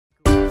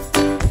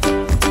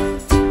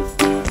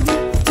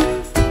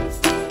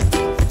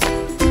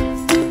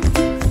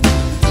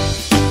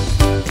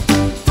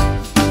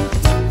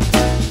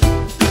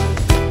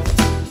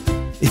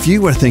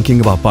you are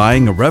thinking about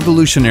buying a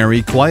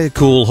revolutionary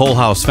QuietCool whole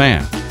house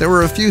fan, there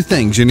are a few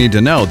things you need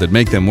to know that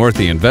make them worth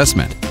the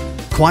investment.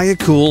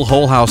 QuietCool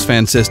whole house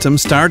fan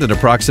systems start at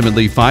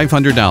approximately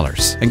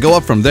 $500 and go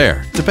up from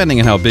there, depending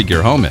on how big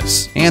your home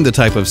is and the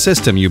type of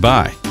system you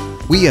buy.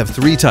 We have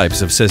three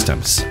types of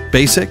systems: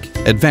 basic,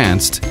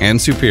 advanced, and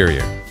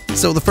superior.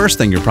 So the first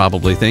thing you're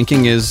probably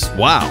thinking is,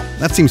 wow,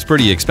 that seems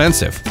pretty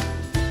expensive.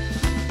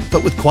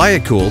 But with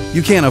QuietCool,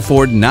 you can't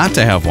afford not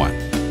to have one.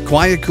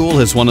 QuietCool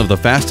has one of the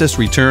fastest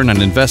return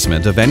on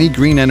investment of any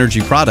green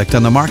energy product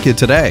on the market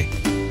today.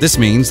 This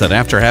means that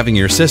after having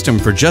your system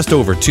for just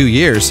over 2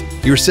 years,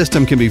 your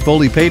system can be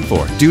fully paid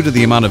for due to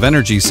the amount of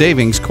energy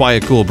savings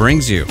QuietCool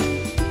brings you.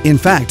 In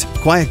fact,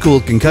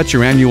 QuietCool can cut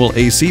your annual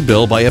AC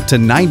bill by up to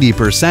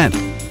 90%.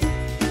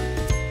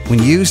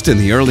 When used in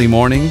the early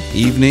morning,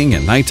 evening,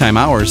 and nighttime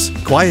hours,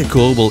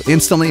 QuietCool will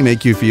instantly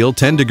make you feel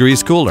 10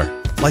 degrees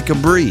cooler, like a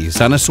breeze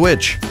on a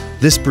switch.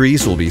 This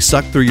breeze will be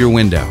sucked through your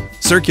window,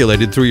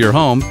 circulated through your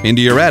home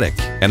into your attic,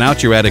 and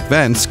out your attic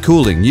vents,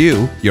 cooling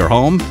you, your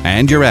home,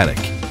 and your attic.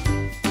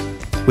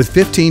 With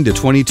 15 to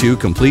 22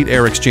 complete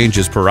air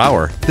exchanges per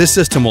hour, this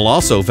system will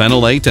also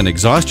ventilate and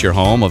exhaust your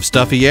home of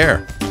stuffy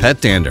air,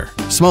 pet dander,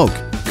 smoke,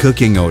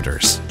 cooking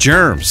odors,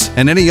 germs,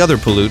 and any other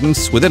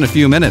pollutants within a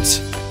few minutes.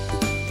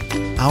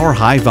 Our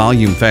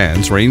high-volume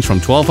fans range from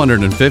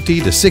 1,250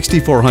 to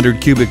 6,400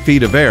 cubic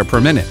feet of air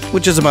per minute,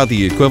 which is about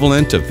the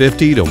equivalent of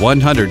 50 to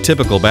 100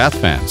 typical bath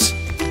fans.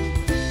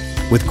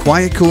 With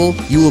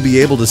QuietCool, you will be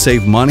able to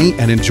save money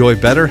and enjoy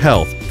better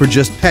health for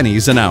just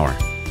pennies an hour.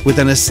 With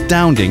an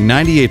astounding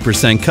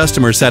 98%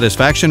 customer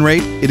satisfaction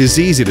rate, it is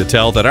easy to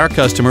tell that our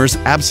customers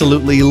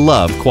absolutely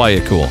love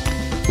QuietCool.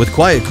 With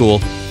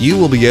QuietCool, you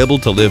will be able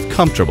to live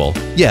comfortable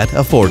yet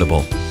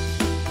affordable.